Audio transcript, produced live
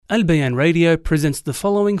Al Bayan Radio presents the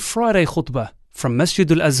following Friday khutbah from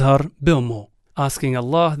Masjid Al Azhar, Bilmo, asking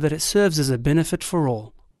Allah that it serves as a benefit for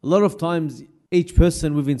all. A lot of times, each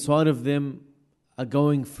person within inside of them are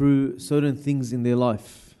going through certain things in their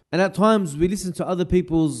life. And at times, we listen to other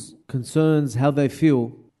people's concerns, how they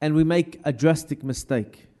feel, and we make a drastic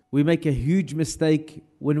mistake. We make a huge mistake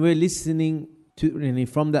when we're listening to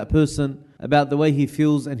from that person about the way he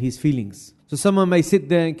feels and his feelings. So someone may sit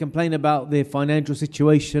there and complain about their financial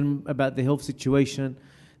situation, about their health situation.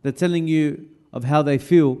 They're telling you of how they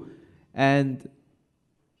feel, and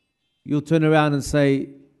you'll turn around and say,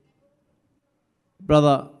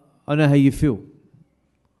 brother, I know how you feel.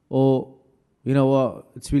 Or, you know what,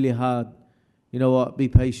 it's really hard. You know what, be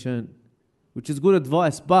patient. Which is good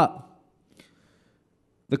advice, but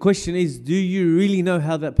the question is, do you really know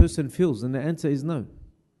how that person feels? And the answer is no.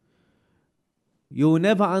 You'll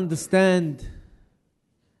never understand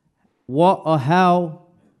what or how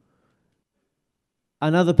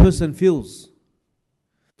another person feels.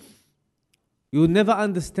 You'll never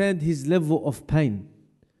understand his level of pain.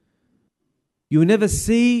 You'll never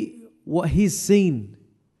see what he's seen.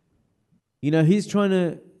 You know, he's trying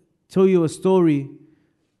to tell you a story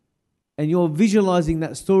and you're visualizing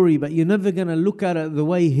that story, but you're never going to look at it the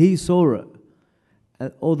way he saw it,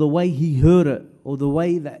 or the way he heard it, or the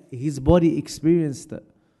way that his body experienced it.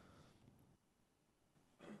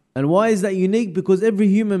 And why is that unique? Because every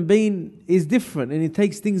human being is different and it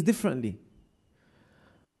takes things differently.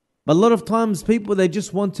 But a lot of times people, they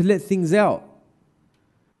just want to let things out.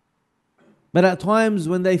 But at times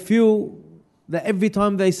when they feel that every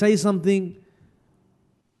time they say something,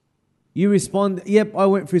 you respond, yep, I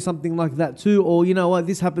went through something like that too, or you know what,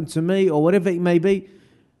 this happened to me, or whatever it may be.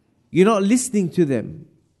 You're not listening to them.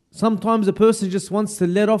 Sometimes a person just wants to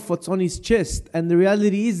let off what's on his chest, and the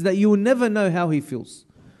reality is that you will never know how he feels.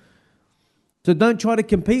 So don't try to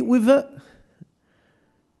compete with it.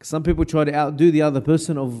 Some people try to outdo the other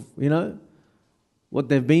person of, you know, what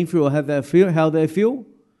they've been through or how they feel.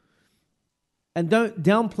 And don't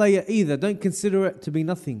downplay it either. Don't consider it to be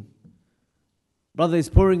nothing. Brother is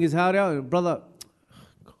pouring his heart out. Brother,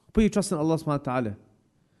 put your trust in Allah subhanahu wa ta'ala.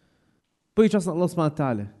 Put your trust in Allah subhanahu wa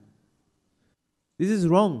ta'ala. This is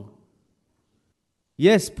wrong.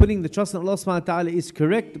 Yes, putting the trust in Allah subhanahu wa ta'ala is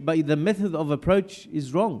correct, but the method of approach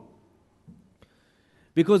is wrong.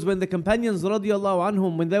 Because when the companions radiallahu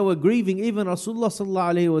anhum, when they were grieving, even Rasulullah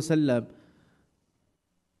sallallahu alayhi wa sallam,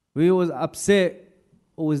 we was upset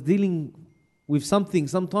or was dealing with something.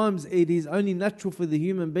 Sometimes it is only natural for the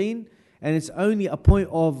human being, and it's only a point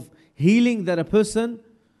of healing that a person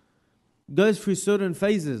goes through certain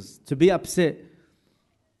phases. To be upset,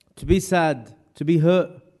 to be sad, to be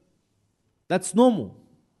hurt. That's normal.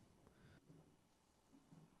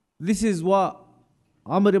 This is what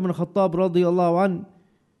Umar ibn Khattab radiallahu anh,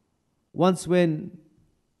 once when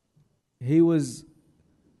he was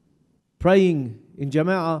praying in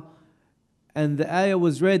Jama'ah and the ayah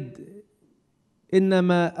was read,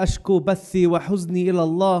 إِنَّمَا أَشْكُو بَثِّي وَحُزْنِي إِلَى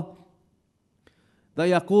اللَّهِ, that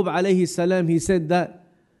Yaqub alayhi salam, he said that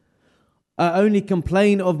I only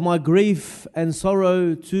complain of my grief and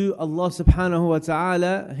sorrow to Allah subhanahu wa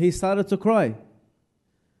ta'ala. He started to cry.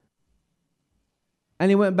 And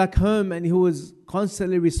he went back home and he was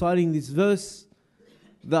constantly reciting this verse,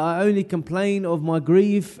 that I only complain of my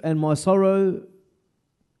grief and my sorrow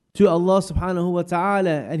to Allah subhanahu wa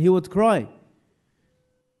ta'ala. And he would cry.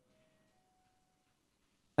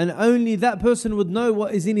 And only that person would know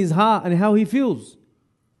what is in his heart and how he feels.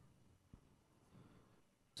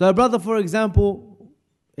 So a brother, for example,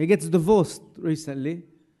 he gets divorced recently,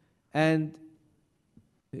 and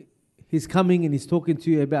he's coming and he's talking to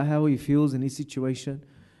you about how he feels in his situation.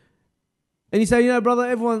 And you say, you know,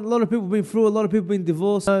 brother, a lot of people have been through, a lot of people have been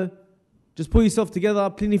divorced. So just pull yourself together,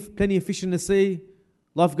 plenty of fish in the sea,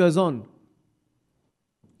 life goes on.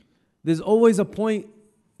 There's always a point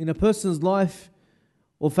in a person's life,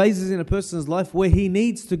 or phases in a person's life, where he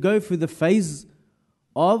needs to go through the phase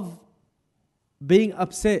of being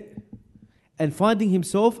upset and finding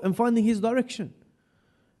himself and finding his direction.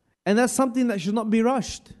 And that's something that should not be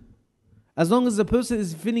rushed. As long as the person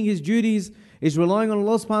is fulfilling his duties, is relying on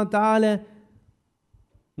Allah subhanahu wa ta'ala,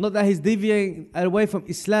 not that he's deviating away from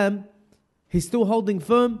Islam, he's still holding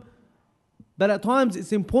firm. But at times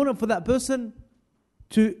it's important for that person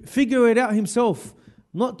to figure it out himself,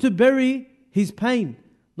 not to bury his pain,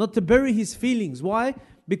 not to bury his feelings. Why?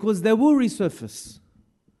 Because they will resurface.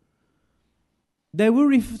 They will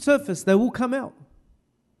resurface, they will come out.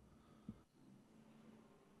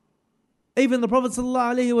 Even the Prophet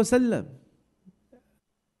ﷺ,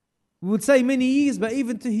 we would say many years, but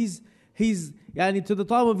even to to the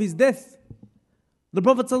time of his death, The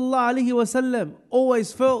Prophet ﷺ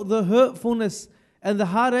always felt the hurtfulness and the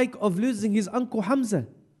heartache of losing his uncle Hamza.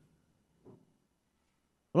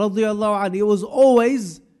 Radiyallahu anhu. It was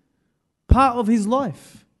always part of his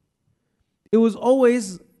life. It was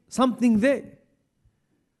always something there.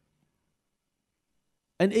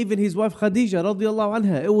 And even his wife Khadija radiyallahu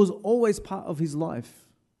anha, it was always part of his life.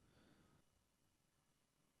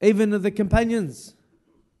 Even the companions.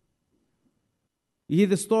 You hear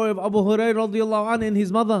the story of Abu Hurairah radiyallahu anhu and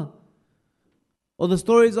his mother. Or the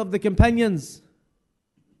stories of the companions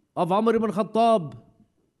of Umar ibn Khattab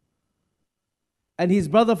and his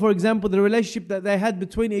brother, for example, the relationship that they had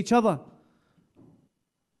between each other.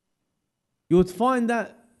 You would find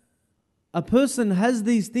that a person has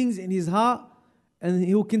these things in his heart and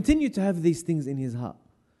he will continue to have these things in his heart.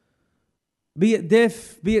 Be it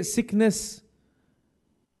death, be it sickness,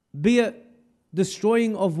 be it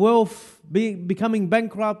destroying of wealth, be it becoming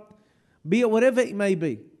bankrupt, be it whatever it may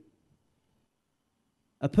be.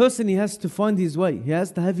 A person, he has to find his way. He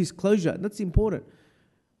has to have his closure. That's important.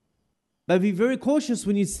 But be very cautious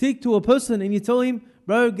when you speak to a person and you tell him,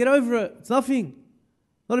 bro, get over it. It's nothing.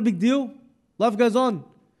 Not a big deal. Life goes on.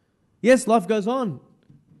 Yes, life goes on.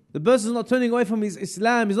 The person is not turning away from his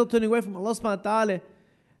Islam. He's not turning away from Allah subhanahu wa ta'ala.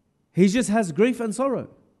 He just has grief and sorrow.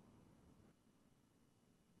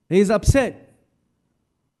 He is upset.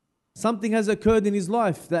 Something has occurred in his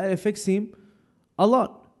life that affects him a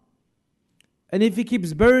lot. And if he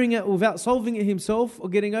keeps burying it without solving it himself or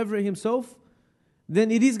getting over it himself, then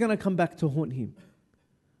it is going to come back to haunt him.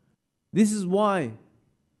 This is why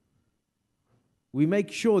we make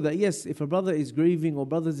sure that, yes, if a brother is grieving or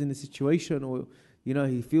brother's in a situation or,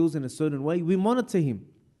 he feels in a certain way, we monitor him.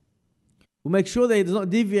 We make sure that he's not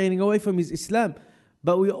deviating away from his Islam.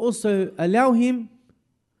 But we also allow him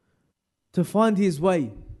to find his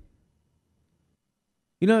way.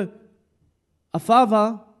 A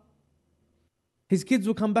father, his kids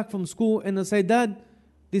will come back from school and they'll say, Dad,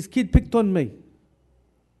 this kid picked on me.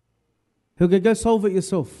 He'll go solve it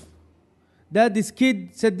yourself. Dad, this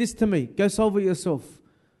kid said this to me. Go solve it yourself.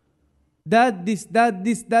 Dad, this.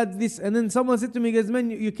 And then someone said to me, he goes,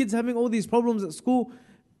 man, your kid's having all these problems at school,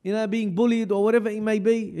 being bullied or whatever it may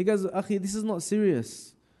be. He goes, Akhi, this is not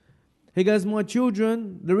serious. He goes, my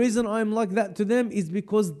children, the reason I'm like that to them is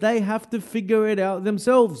because they have to figure it out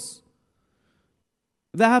themselves.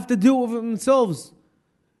 They have to deal with it themselves.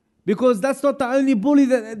 Because that's not the only bully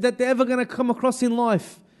that they're ever going to come across in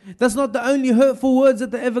life. That's not the only hurtful words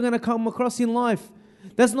that they're ever going to come across in life.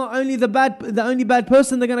 That's not only the only bad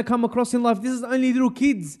person they're going to come across in life. This is only little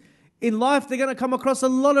kids. In life, they're going to come across a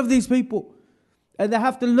lot of these people. And they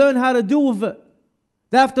have to learn how to deal with it.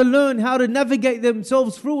 They have to learn how to navigate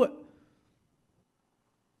themselves through it.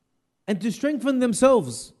 And to strengthen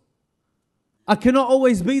themselves. I cannot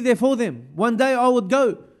always be there for them. One day I would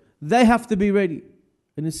go. They have to be ready.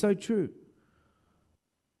 And it's so true.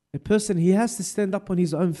 A person, he has to stand up on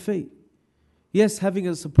his own feet. Yes, having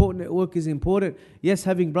a support network is important. Yes,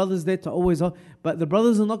 having brothers there to always... But the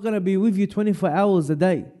brothers are not going to be with you 24 hours a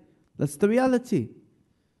day. That's the reality.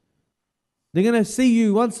 They're going to see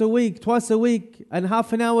you once a week, twice a week, and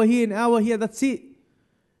half an hour here, an hour here. That's it.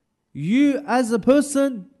 You as a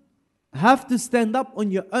person have to stand up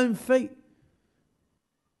on your own feet.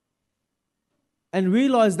 And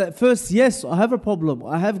realize that first, yes, I have a problem.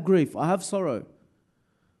 I have grief. I have sorrow.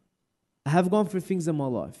 I have gone through things in my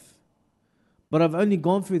life. But I've only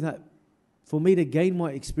gone through that for me to gain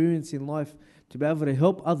my experience in life, to be able to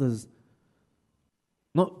help others.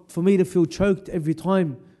 Not for me to feel choked every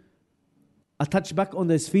time I touch back on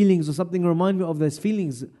those feelings or something remind me of those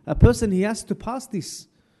feelings. A person, he has to pass this.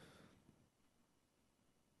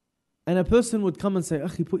 And a person would come and say,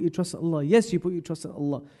 Akhi, put your trust in Allah. Yes, you put your trust in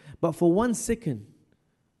Allah. But for 1 second,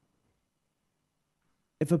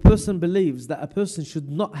 if a person believes that a person should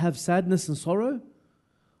not have sadness and sorrow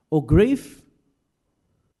or grief,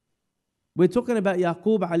 we're talking about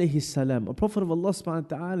Yaqub alayhi salam, a prophet of Allah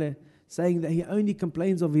subhanahu wa ta'ala, saying that he only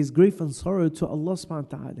complains of his grief and sorrow to Allah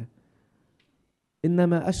subhanahu wa ta'ala.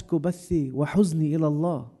 إِنَّمَا أَشْكُ بَثِّي وَحُزْنِي إِلَى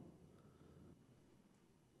اللَّهِ.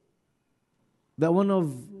 That one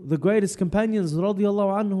of the greatest companions,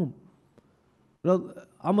 radiyallahu anhum,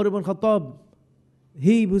 Umar ibn Khattab,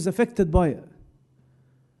 he was affected by it.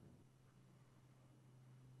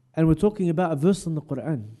 And we're talking about a verse in the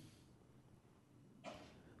Quran.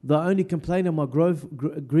 The only complain of my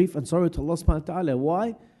grief and sorrow to Allah subhanahu wa ta'ala.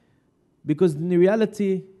 Why? Because in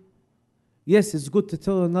reality, yes, it's good to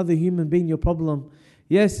tell another human being your problem.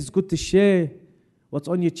 Yes, it's good to share what's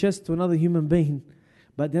on your chest to another human being.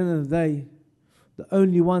 But at the end of the day, the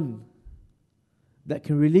only one that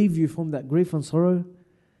can relieve you from that grief and sorrow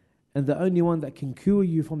And the only one that can cure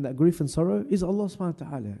you from that grief and sorrow is Allah subhanahu wa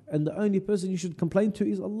ta'ala. And the only person you should complain to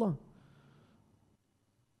is Allah.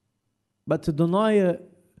 But to deny it,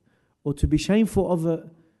 or to be shameful of it,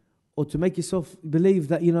 or to make yourself believe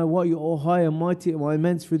that, you know what, you're all high and mighty and my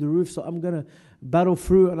man's through the roof, so I'm going to battle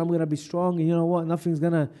through and I'm going to be strong, and you know what, nothing's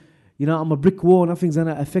going to, I'm a brick wall, nothing's going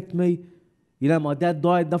to affect me. My dad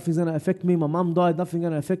died, nothing's going to affect me. My mum died, nothing's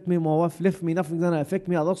going to affect me. My wife left me, nothing's going to affect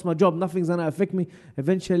me. I lost my job, nothing's going to affect me.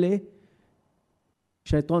 Eventually,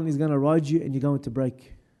 shaitan is going to ride you and you're going to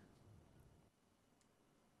break.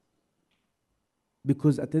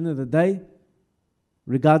 Because at the end of the day,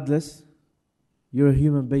 regardless, you're a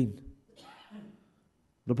human being.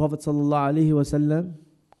 The Prophet ﷺ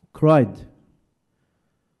cried.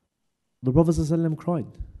 The Prophet ﷺ cried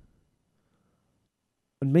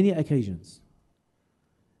on many occasions.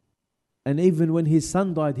 And even when his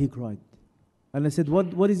son died, he cried. And I said,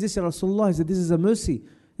 what is this, Ya Rasulullah? He said, this is a mercy.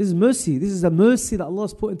 This is mercy. This is a mercy that Allah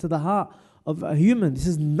has put into the heart of a human. This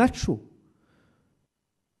is natural.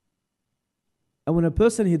 And when a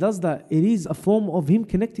person, he does that, it is a form of him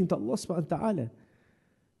connecting to Allah subhanahu wa ta'ala.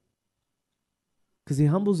 Because he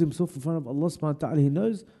humbles himself in front of Allah subhanahu wa ta'ala. He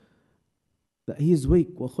knows that he is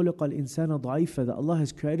weak. وَخُلِقَ الْإِنسَانَ ضَعِيفًا. That Allah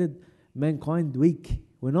has created mankind weak.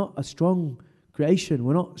 We're not a strong creation.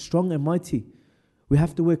 We're not strong and mighty. We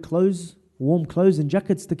have to wear clothes, warm clothes and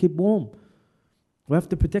jackets to keep warm. We have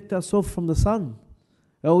to protect ourselves from the sun.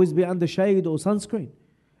 Always be under shade or sunscreen.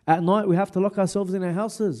 At night we have to lock ourselves in our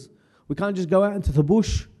houses. We can't just go out into the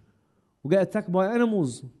bush. We'll get attacked by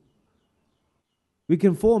animals. We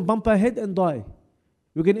can fall and bump our head and die.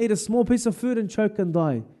 We can eat a small piece of food and choke and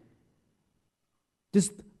die.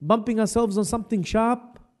 Just bumping ourselves on something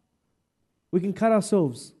sharp, we can cut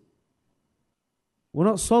ourselves. We're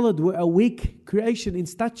not solid. We're a weak creation in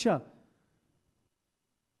stature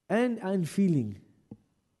and feeling.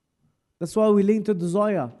 That's why we lean to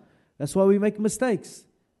desire. That's why we make mistakes.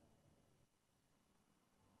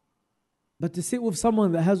 But to sit with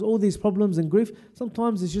someone that has all these problems and grief,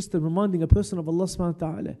 sometimes it's just reminding a person of Allah subhanahu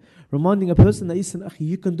wa ta'ala. Reminding a person that, listen, akhi,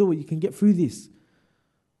 you can do it, you can get through this.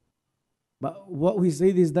 But what we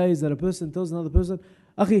see these days is that a person tells another person,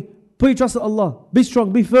 akhi, put your trust in Allah, be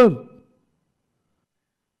strong, be firm.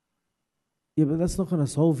 Yeah, but that's not going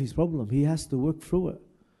to solve his problem. He has to work through it.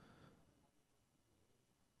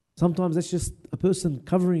 Sometimes that's just a person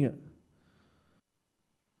covering it.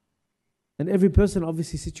 And every person,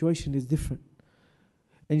 obviously, situation is different.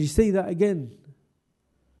 And you see that again.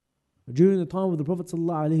 During the time of the Prophet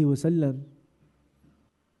ﷺ,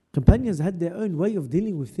 companions had their own way of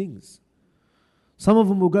dealing with things. Some of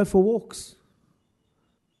them will go for walks.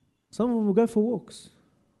 Some of them will go for walks.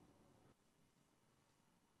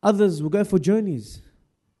 Others will go for journeys.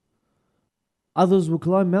 Others will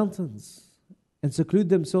climb mountains and seclude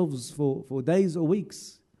themselves for days or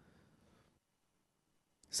weeks.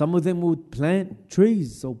 Some of them would plant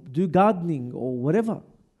trees or do gardening or whatever.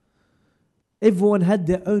 Everyone had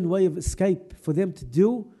their own way of escape for them to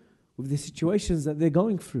deal with the situations that they're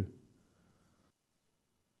going through.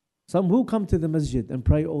 Some will come to the masjid and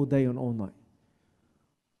pray all day and all night.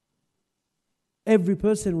 Every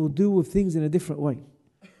person will deal with things in a different way.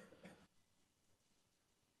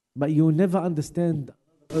 But you will never understand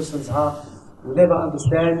another person's heart. You'll never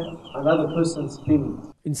understand another person's feelings.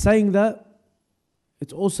 In saying that,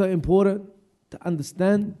 it's also important to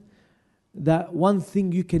understand that one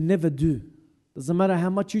thing you can never do, doesn't matter how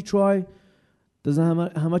much you try, doesn't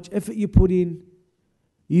matter how much effort you put in,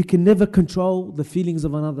 you can never control the feelings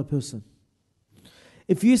of another person.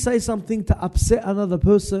 If you say something to upset another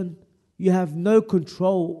person, you have no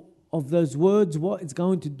control of those words, what it's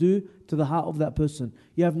going to do to the heart of that person.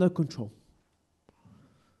 You have no control.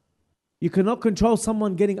 You cannot control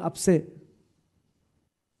someone getting upset.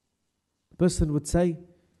 A person would say,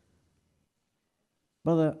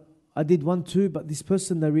 brother, I did 1, 2, but this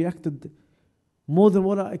person, they reacted more than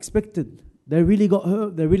what I expected. They really got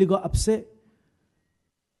hurt, they really got upset.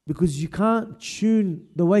 Because you can't tune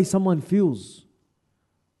the way someone feels.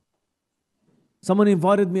 Someone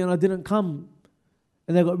invited me and I didn't come.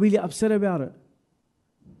 And they got really upset about it.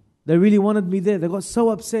 They really wanted me there. They got so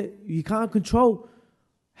upset. You can't control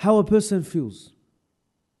how a person feels.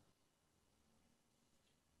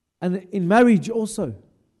 And in marriage also.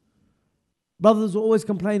 Brothers will always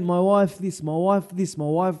complain, my wife this, my wife this, my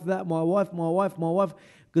wife that, my wife, my wife, my wife.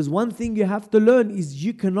 Because one thing you have to learn is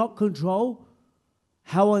you cannot control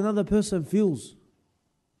how another person feels.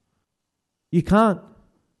 You can't.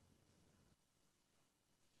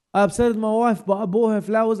 I upset my wife, but I bought her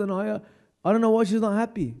flowers and I don't know why she's not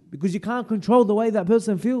happy. Because you can't control the way that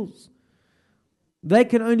person feels. They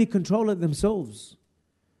can only control it themselves.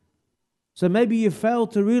 So maybe you fail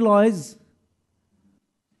to realize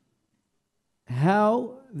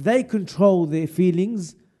how they control their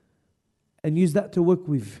feelings and use that to work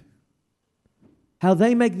with. How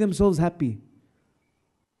they make themselves happy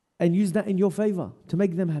and use that in your favor to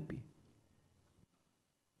make them happy.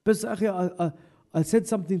 But I said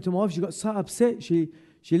something to my wife, she got so upset, she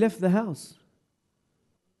left the house.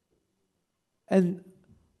 And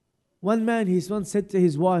one man, he once said to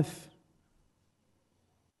his wife,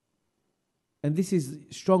 and this is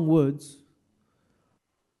strong words,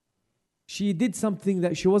 she did something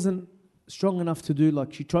that she wasn't strong enough to do,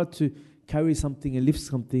 like she tried to carry something and lift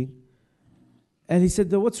something. And he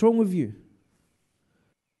said, what's wrong with you?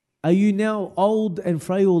 Are you now old and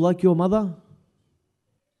frail like your mother?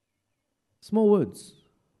 Small words.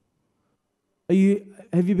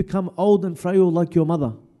 Have you become old and frail like your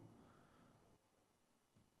mother?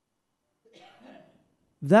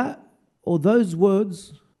 That or those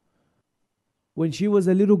words, when she was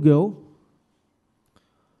a little girl,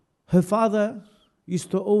 her father used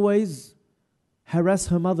to always harass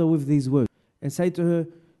her mother with these words and say to her,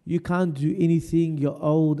 you can't do anything, you're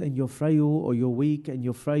old and you're frail, or you're weak and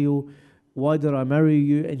you're frail, why did I marry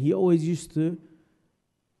you? And he always used to,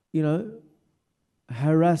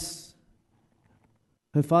 harass.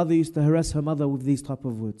 Her father used to harass her mother with these type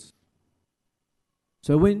of words.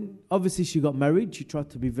 So when obviously she got married, she tried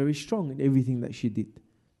to be very strong in everything that she did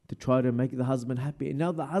to try to make the husband happy. And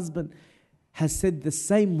now the husband has said the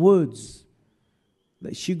same words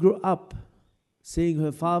that she grew up seeing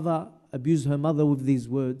her father abuse her mother with these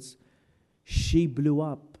words. She blew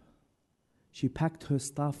up. She packed her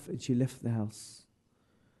stuff and she left the house.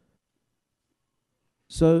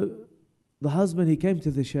 So the husband, he came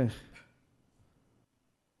to the sheikh.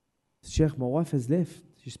 Sheikh, my wife has left.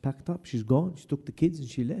 She's packed up. She's gone. She took the kids and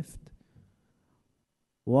she left.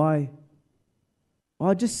 Why?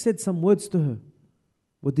 I just said some words to her.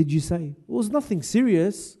 What did you say? It was nothing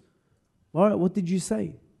serious. All right, what did you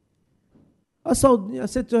say? I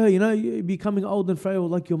said to her, you're becoming old and frail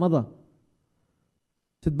like your mother.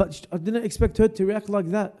 I said, but I didn't expect her to react like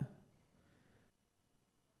that.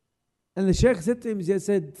 And the sheikh said to him, he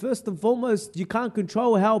said, first and foremost, you can't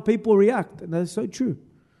control how people react. And that's so true.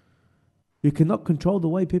 You cannot control the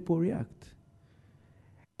way people react.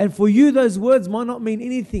 And for you, those words might not mean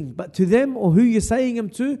anything. But to them or who you're saying them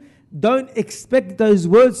to, don't expect those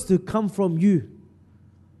words to come from you.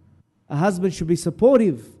 A husband should be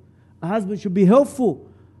supportive. A husband should be helpful.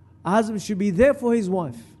 A husband should be there for his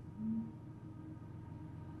wife.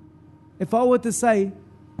 If I were to say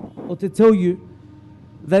or to tell you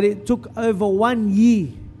that it took over 1 year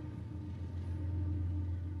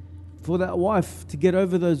for that wife to get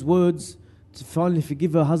over those words, to finally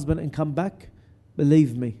forgive her husband and come back,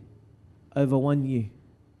 believe me, over 1 year.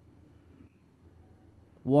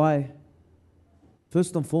 Why?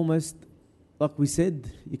 First and foremost, like we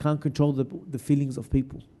said, you can't control the feelings of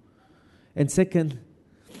people. And second,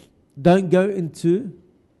 don't go into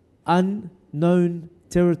unknown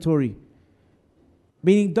territory.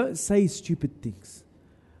 Meaning, don't say stupid things.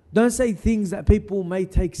 Don't say things that people may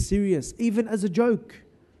take serious, even as a joke.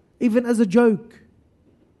 Even as a joke.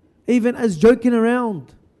 Even as joking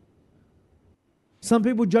around. Some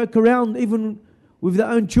people joke around even with their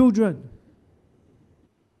own children.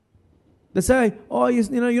 They say, "Oh,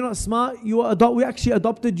 you're not smart. We actually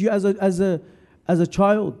adopted you as a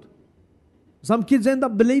child." Some kids end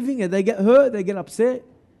up believing it. They get hurt. They get upset.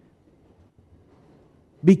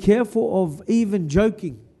 Be careful of even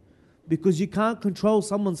joking, because you can't control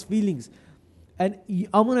someone's feelings. And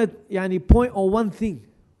I'm going to point on one thing.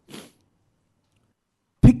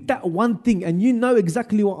 Pick that one thing, and you know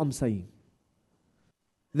exactly what I'm saying.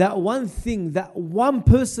 That one thing, that one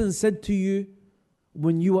person said to you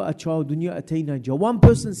when you were a child, when you were a teenager. One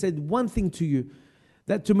person said one thing to you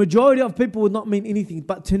that to majority of people would not mean anything,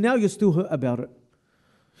 but to now you're still hurt about it.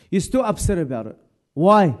 You're still upset about it.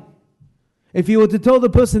 Why? If you were to tell the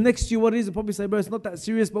person next to you what it is, they'll probably say, bro, it's not that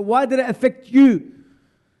serious, but why did it affect you?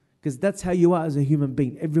 Because that's how you are as a human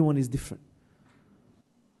being. Everyone is different.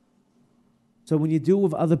 So when you deal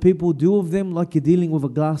with other people, deal with them like you're dealing with a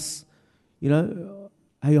glass,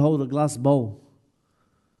 how you hold a glass bowl.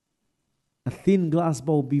 A thin glass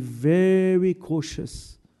bowl. Be very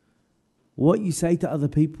cautious what you say to other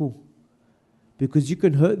people, because you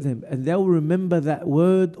can hurt them and they'll remember that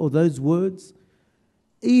word or those words.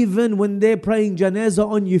 Even when they're praying janazah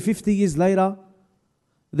on you 50 years later,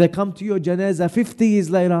 they come to your janazah 50 years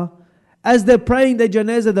later. As they're praying their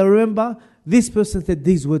janazah, they remember, this person said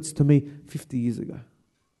these words to me 50 years ago.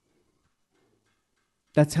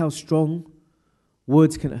 That's how strong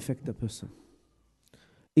words can affect a person.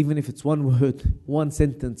 Even if it's one word, one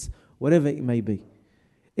sentence, whatever it may be.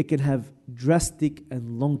 It can have drastic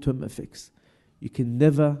and long-term effects. You can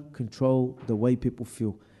never control the way people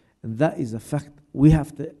feel. And that is a fact we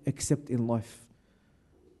have to accept in life.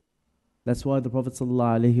 That's why the Prophet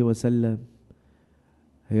ﷺ,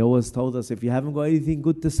 he always told us, if you haven't got anything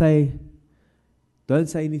good to say, don't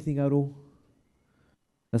say anything at all.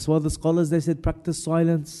 That's why the scholars, they said, practice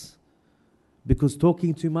silence. Because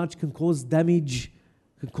talking too much can cause damage,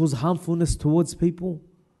 can cause harmfulness towards people.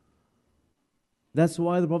 That's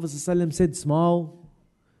why the Prophet ﷺ said, smile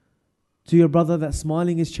to your brother, that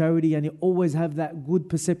smiling is charity, and you always have that good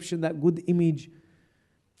perception, that good image.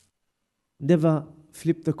 Never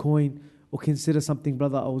flip the coin or consider something,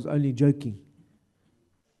 brother, I was only joking.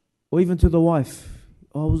 Or even to the wife,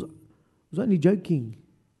 I was only joking.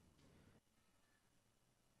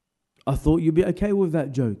 I thought you'd be okay with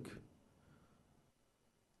that joke.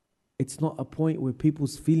 It's not a point where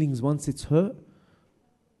people's feelings, once it's hurt,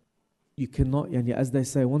 you cannot, as they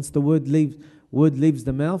say, once the word leaves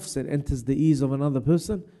the mouth and enters the ears of another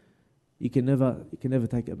person, you can never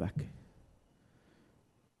take it back.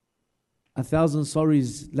 1,000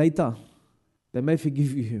 sorries later, they may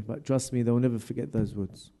forgive you, but trust me, they will never forget those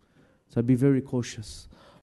words. So be very cautious.